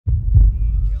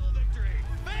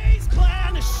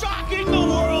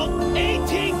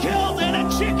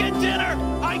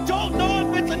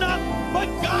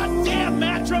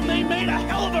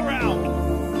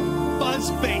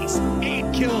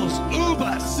kills.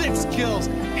 Ubah, 6 kills.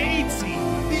 80.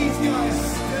 These guys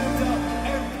stepped up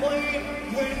and played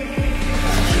winning.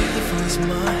 The voice in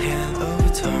my head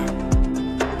overturn,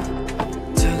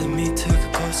 telling me to go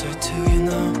closer to you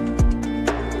now.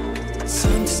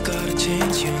 Something's gotta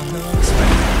change, you know it's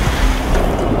right.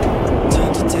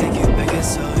 Time to take you back,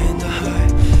 it's all in the high.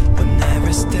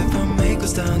 Whenever step I make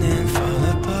goes down and fall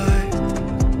apart.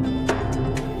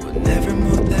 Whenever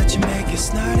move that you make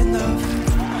is not enough.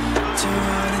 To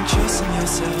run and trust in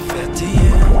yourself at the